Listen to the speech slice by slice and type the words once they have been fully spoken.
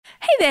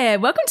Hey there,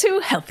 welcome to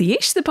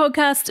Healthy-ish, the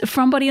podcast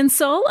from Body and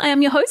Soul. I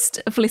am your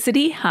host,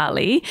 Felicity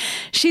Harley.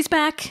 She's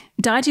back.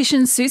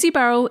 Dietitian Susie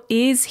Burrell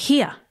is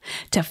here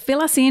to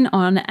fill us in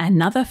on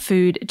another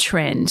food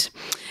trend.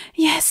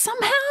 Yeah,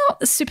 somehow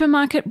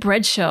supermarket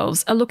bread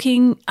shelves are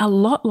looking a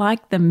lot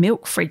like the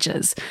milk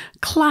fridges.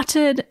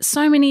 Cluttered,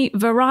 so many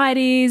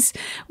varieties,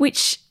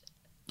 which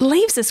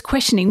leaves us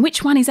questioning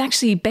which one is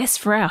actually best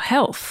for our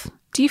health.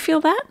 Do you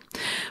feel that?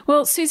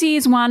 Well, Susie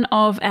is one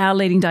of our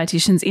leading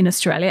dietitians in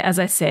Australia. As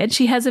I said,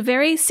 she has a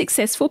very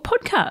successful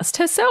podcast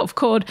herself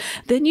called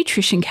The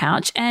Nutrition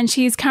Couch, and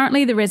she is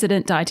currently the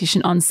resident dietitian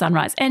on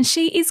Sunrise. And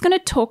she is going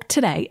to talk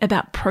today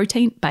about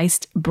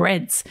protein-based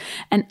breads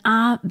and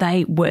are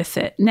they worth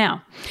it?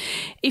 Now,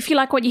 if you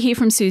like what you hear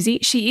from Susie,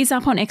 she is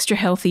up on Extra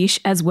Healthy-ish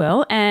as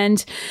well.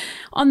 And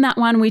on that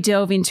one, we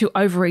delve into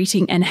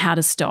overeating and how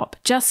to stop.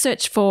 Just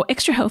search for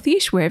Extra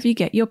Healthy-ish wherever you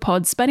get your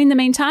pods. But in the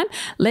meantime,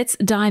 let's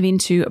dive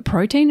into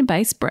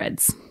protein-based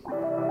breads.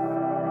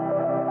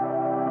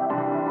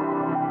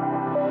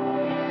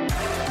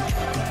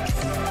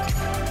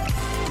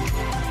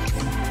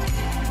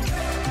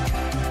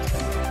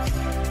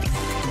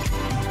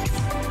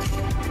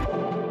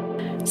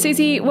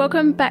 Susie,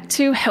 welcome back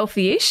to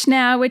Healthy-ish.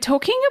 Now, we're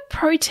talking of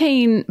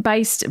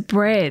protein-based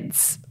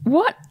breads.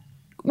 What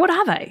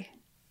are they?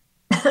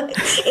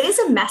 It is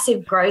a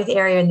massive growth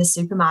area in the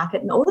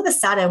supermarket, and all of a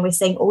sudden we're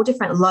seeing all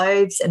different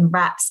loaves and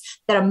wraps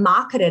that are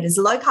marketed as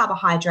low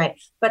carbohydrate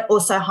but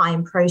also high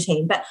in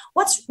protein. But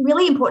what's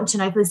really important to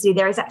know, Felicity,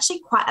 there is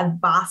actually quite a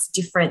vast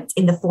difference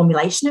in the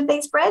formulation of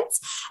these breads,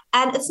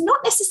 and it's not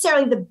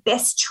necessarily the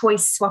best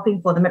choice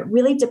swapping for them. It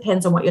really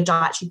depends on what your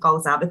dietary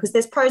goals are, because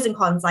there's pros and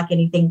cons like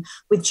anything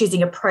with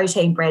choosing a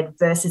protein bread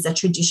versus a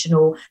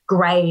traditional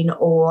grain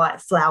or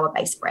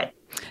flour-based bread.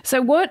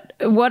 So what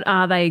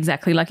are they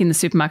exactly? Like in the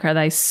supermarket, are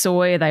they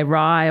soy, are they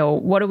rye, or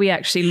what are we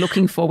actually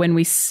looking for when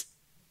we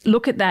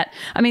look at that?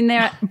 I mean,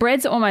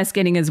 breads are almost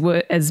getting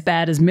as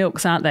bad as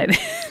milks, aren't they?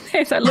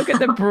 So I look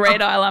at the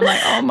bread aisle, I'm like,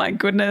 oh my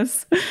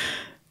goodness.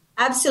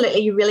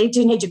 Absolutely. You really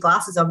do need your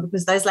glasses on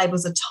because those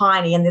labels are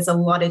tiny and there's a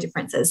lot of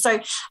differences. So,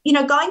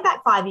 going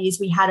back 5 years,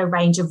 we had a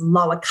range of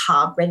lower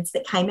carb breads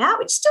that came out,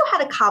 which still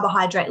had a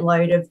carbohydrate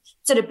load of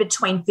sort of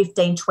between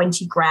 15,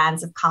 20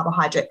 grams of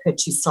carbohydrate per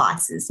 2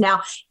 slices.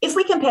 Now, if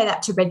we compare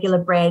that to regular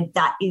bread,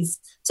 that is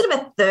sort of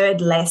a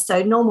third less.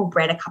 So normal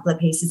bread, a couple of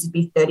pieces would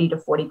be 30 to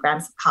 40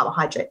 grams of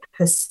carbohydrate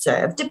per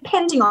serve,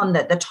 depending on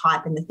the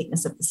type and the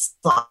thickness of the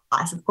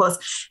slice. Of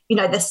course,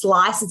 the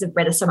slices of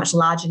bread are so much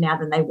larger now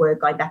than they were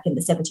going back in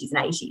the 70s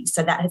and 80s.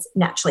 So that has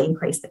naturally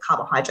increased the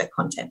carbohydrate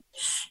content.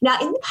 Now,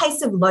 in the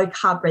case of low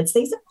carb breads,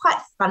 these are quite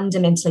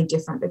fundamentally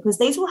different because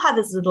these will have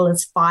as little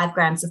as 5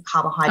 grams of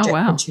carbohydrate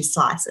per 2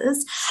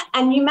 slices.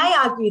 And you may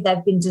argue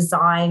they've been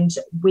designed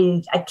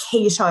with a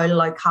keto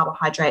low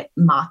carbohydrate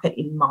market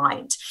in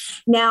mind.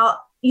 Now,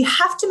 you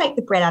have to make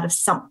the bread out of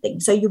something.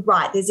 So you're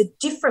right, there's a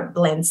different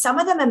blend. Some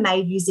of them are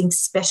made using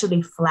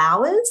specialty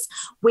flours,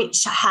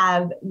 which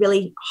have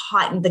really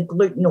heightened the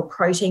gluten or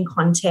protein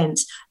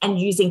content and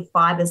using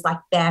fibers like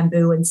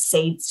bamboo and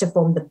seeds to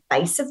form the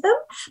base of them.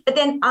 But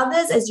then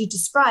others, as you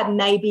described,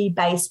 may be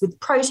based with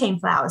protein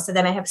flour. So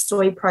they may have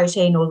soy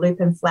protein or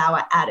lupin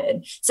flour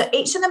added. So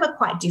each of them are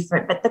quite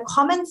different. But the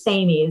common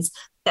theme is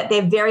that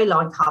they're very low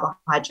in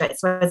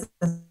carbohydrates. So as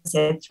I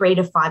said, 3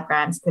 to 5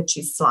 grams per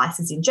 2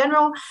 slices in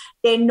general.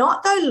 They're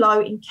not, though,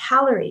 low in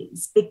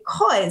calories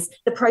because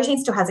the protein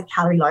still has a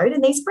calorie load,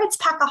 and these breads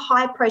pack a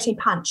high protein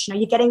punch.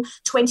 You're getting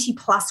 20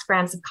 plus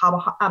grams of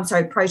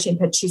protein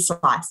per 2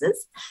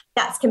 slices.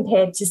 That's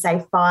compared to,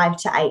 say, 5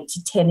 to 8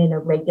 to 10 in a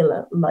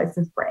regular loaf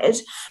of bread.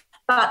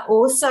 But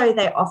also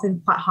they're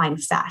often quite high in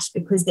fat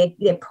because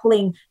they're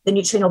pulling the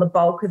nutrient or the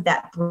bulk of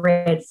that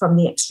bread from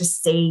the extra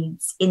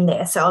seeds in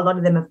there. So a lot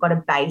of them have got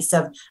a base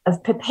of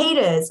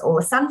pepitas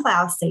or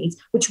sunflower seeds,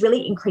 which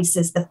really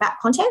increases the fat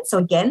content. So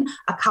again,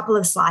 a couple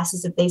of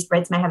slices of these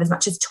breads may have as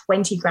much as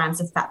 20 grams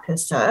of fat per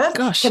serve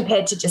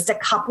compared to just a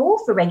couple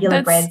for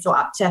regular breads, or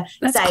up to,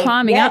 that's say,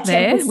 climbing up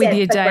there with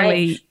your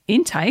daily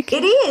intake.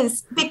 It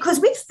is, because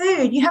with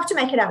food, you have to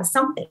make it out of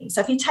something.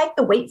 So if you take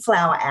the wheat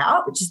flour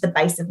out, which is the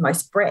base of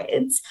most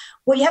breads,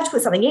 well, you have to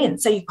put something in.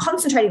 So you're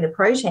concentrating the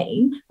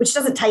protein, which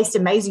doesn't taste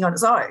amazing on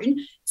its own.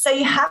 So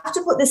you have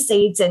to put the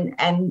seeds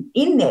and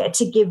in there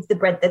to give the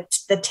bread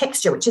the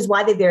texture, which is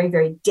why they're very,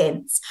 very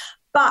dense.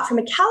 But from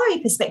a calorie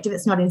perspective,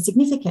 it's not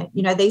insignificant.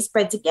 These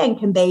breads, again,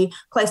 can be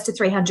close to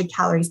 300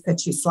 calories per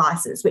 2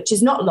 slices, which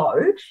is not low.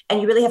 And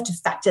you really have to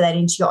factor that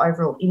into your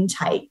overall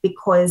intake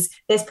because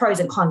there's pros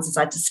and cons, as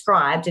I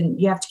described,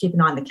 and you have to keep an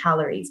eye on the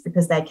calories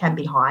because they can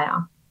be higher.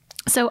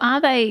 So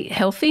are they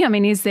healthy? I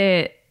mean,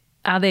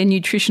 are there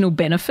nutritional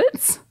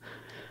benefits?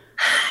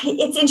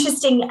 It's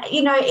interesting.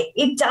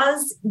 It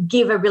does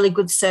give a really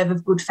good serve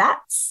of good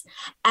fats.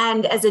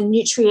 And as a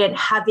nutrient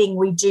having,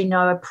 we do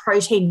know, a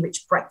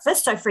protein-rich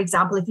breakfast. So, for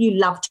example, if you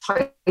love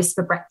toast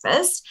for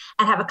breakfast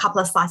and have a couple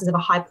of slices of a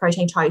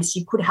high-protein toast,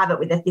 you could have it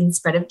with a thin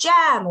spread of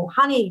jam or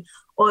honey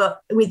or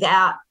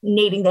without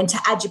needing then to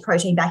add your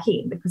protein back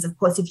in. Because, of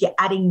course, if you're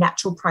adding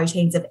natural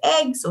proteins of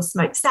eggs or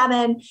smoked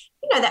salmon,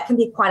 that can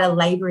be quite a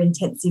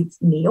labor-intensive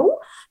meal.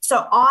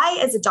 So I,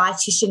 as a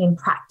dietitian in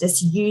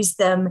practice, use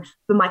them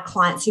for my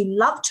clients who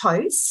love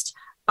toast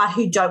but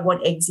who don't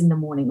want eggs in the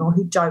morning or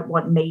who don't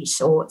want meat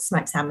or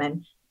smoked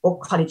salmon or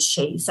cottage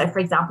cheese. So, for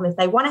example, if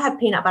they want to have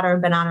peanut butter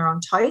and banana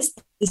on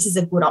toast, this is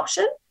a good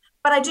option.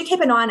 But I do keep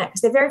an eye on it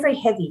because they're very, very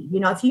heavy.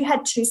 If you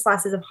had 2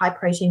 slices of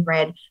high-protein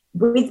bread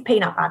with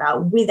peanut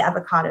butter, with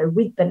avocado,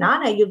 with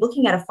banana, you're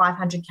looking at a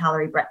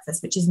 500-calorie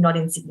breakfast, which is not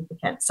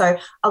insignificant. So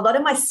a lot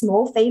of my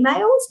small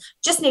females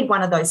just need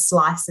one of those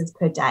slices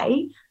per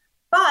day.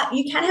 But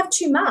you can have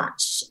too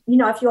much.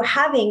 If you're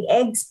having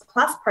eggs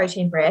plus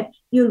protein bread,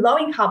 you're low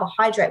in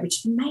carbohydrate,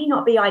 which may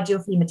not be ideal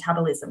for your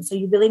metabolism. So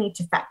you really need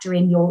to factor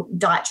in your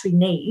dietary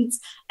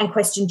needs and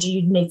question, do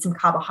you need some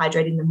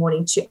carbohydrate in the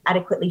morning to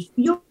adequately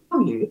fuel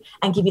you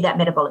and give you that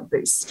metabolic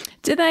boost?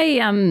 Do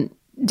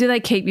they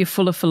keep you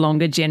fuller for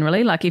longer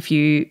generally? Like if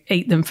you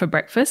eat them for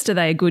breakfast, are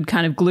they a good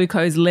kind of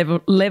glucose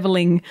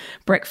leveling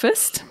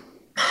breakfast?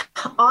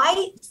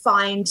 I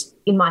find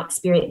in my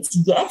experience,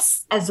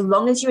 yes, as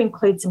long as you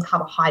include some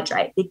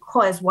carbohydrate,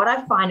 because what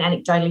I find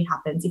anecdotally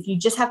happens if you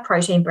just have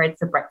protein bread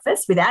for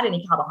breakfast without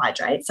any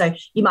carbohydrate, so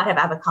you might have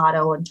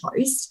avocado on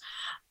toast,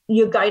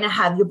 you're going to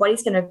have, your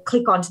body's going to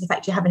click on to the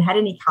fact you haven't had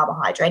any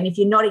carbohydrate. And if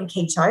you're not in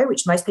keto,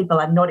 which most people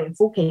are not in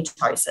full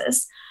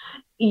ketosis,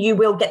 you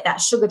will get that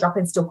sugar drop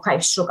and still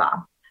crave sugar.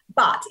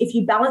 But if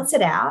you balance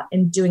it out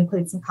and do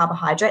include some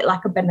carbohydrate,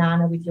 like a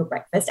banana with your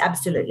breakfast,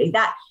 absolutely.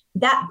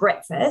 That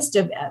breakfast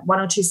of 1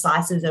 or 2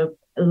 slices of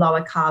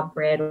lower carb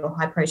bread or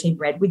high protein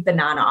bread with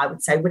banana, I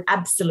would say, would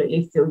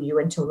absolutely fill you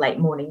until late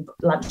morning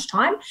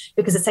lunchtime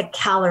because it's a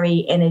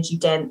calorie, energy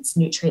dense,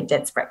 nutrient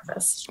dense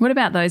breakfast. What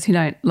about those who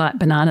don't like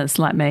bananas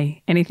like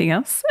me? Anything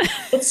else?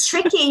 It's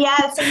tricky,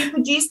 yeah. So you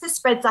could use the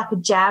spreads like a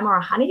jam or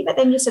a honey, but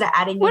then you're sort of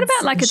adding. What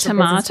about like a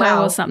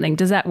tomato or something?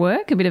 Does that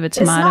work? A bit of a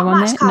tomato on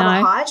there? There's not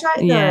much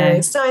carbohydrate though.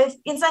 Yeah. So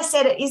as I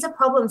said, it is a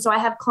problem. So I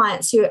have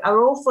clients who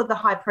are all for the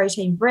high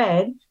protein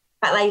bread,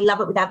 but they love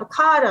it with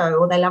avocado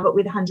or they love it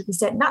with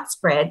 100% nut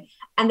spread,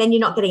 and then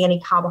you're not getting any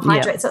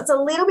carbohydrate. So it's a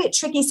little bit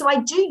tricky. So I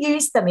do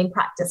use them in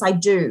practice, I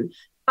do.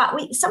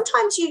 But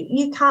sometimes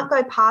you can't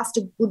go past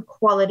a good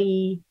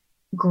quality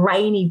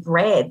grainy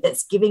bread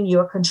that's giving you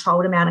a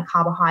controlled amount of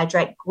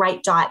carbohydrate,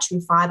 great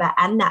dietary fiber,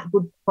 and that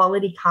good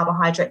quality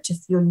carbohydrate to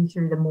fuel you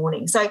through the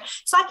morning. So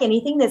it's like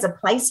anything, there's a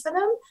place for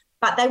them,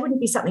 but they wouldn't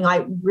be something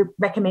I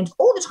recommend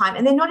all the time.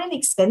 And they're not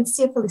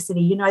inexpensive,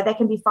 Felicity. They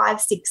can be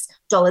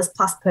 $5-6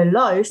 plus per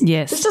loaf,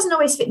 yes, which doesn't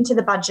always fit into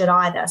the budget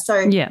either. So,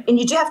 yeah. And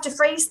you do have to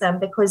freeze them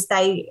because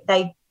they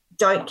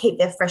don't keep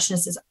their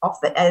freshness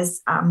for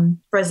as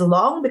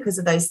long because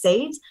of those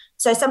seeds.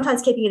 So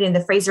sometimes keeping it in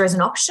the freezer as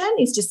an option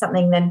is just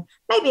something. Then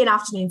maybe an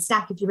afternoon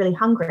snack if you're really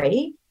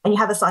hungry and you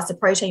have a slice of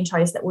protein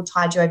toast that will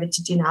tide you over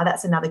to dinner.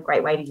 That's another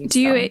great way to use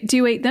them. Do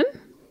you eat them?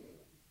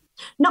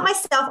 Not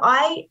myself.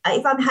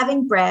 If I'm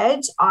having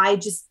bread, I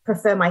just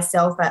prefer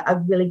myself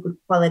a really good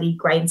quality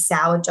grain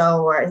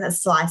sourdough or a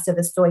slice of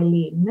a soy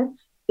lean,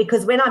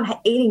 because when I'm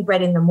eating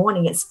bread in the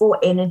morning, it's for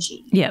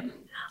energy. Yeah.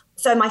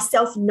 So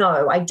myself,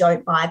 no, I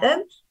don't buy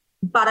them,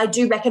 but I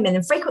do recommend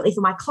them frequently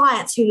for my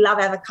clients who love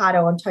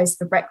avocado on toast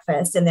for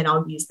breakfast, and then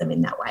I'll use them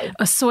in that way.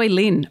 A soy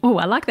lin. Oh,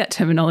 I like that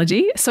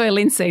terminology. Soy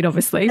linseed,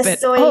 obviously, a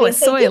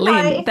soy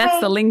lin. That's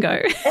the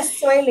lingo. A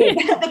soy lin,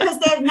 because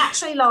they're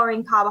naturally lower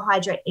in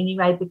carbohydrate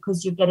anyway,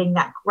 because you're getting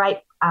that great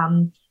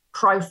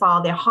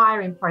profile. They're higher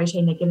in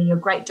protein. They're giving you a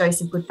great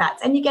dose of good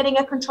fats, and you're getting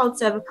a controlled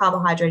serve of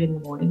carbohydrate in the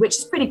morning, which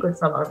is pretty good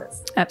for a lot of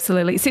us.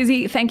 Absolutely.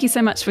 Susie, thank you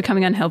so much for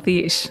coming on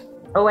Healthy-ish.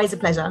 Always a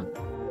pleasure.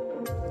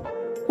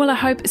 Well, I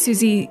hope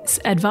Susie's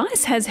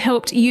advice has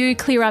helped you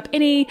clear up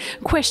any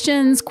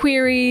questions,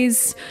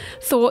 queries,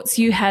 thoughts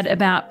you had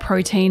about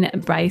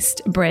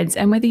protein-based breads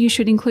and whether you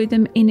should include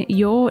them in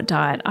your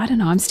diet. I don't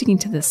know. I'm sticking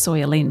to the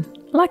soya-lin.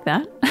 I like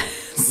that.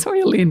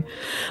 Soya-lin.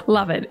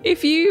 Love it.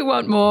 If you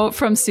want more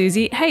from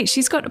Susie, hey,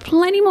 she's got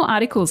plenty more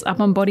articles up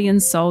on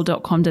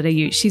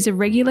bodyandsoul.com.au. She's a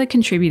regular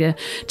contributor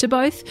to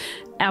both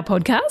our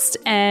podcast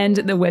and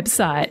the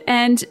website.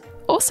 And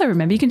also,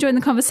 remember, you can join the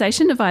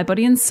conversation via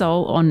Body and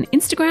Soul on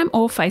Instagram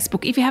or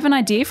Facebook. If you have an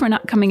idea for an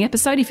upcoming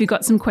episode, if you've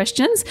got some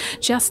questions,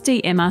 just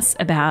DM us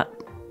about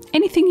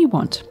anything you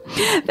want.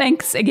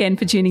 Thanks again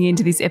for tuning in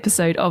to this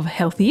episode of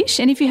Healthy-ish.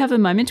 And if you have a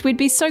moment, we'd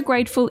be so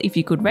grateful if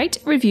you could rate,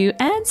 review,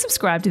 and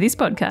subscribe to this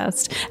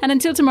podcast. And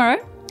until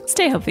tomorrow,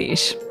 stay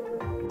healthy-ish.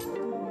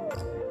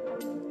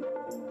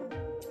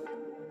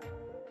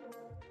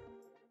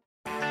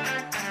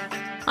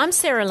 I'm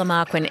Sarah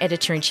Lamarquin,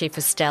 Editor-in-Chief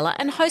of Stella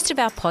and host of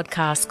our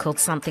podcast called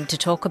Something to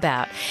Talk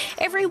About.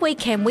 Every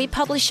weekend we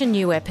publish a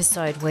new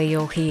episode where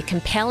you'll hear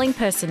compelling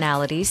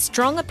personalities,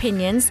 strong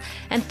opinions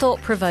and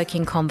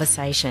thought-provoking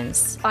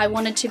conversations. I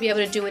wanted to be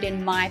able to do it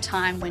in my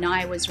time when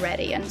I was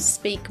ready and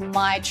speak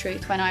my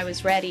truth when I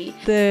was ready.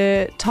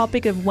 The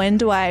topic of when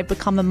do I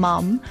become a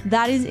mum,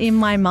 that is in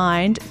my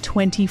mind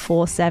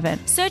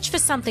 24/7. Search for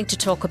Something to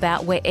Talk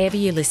About wherever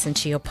you listen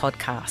to your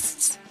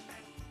podcasts.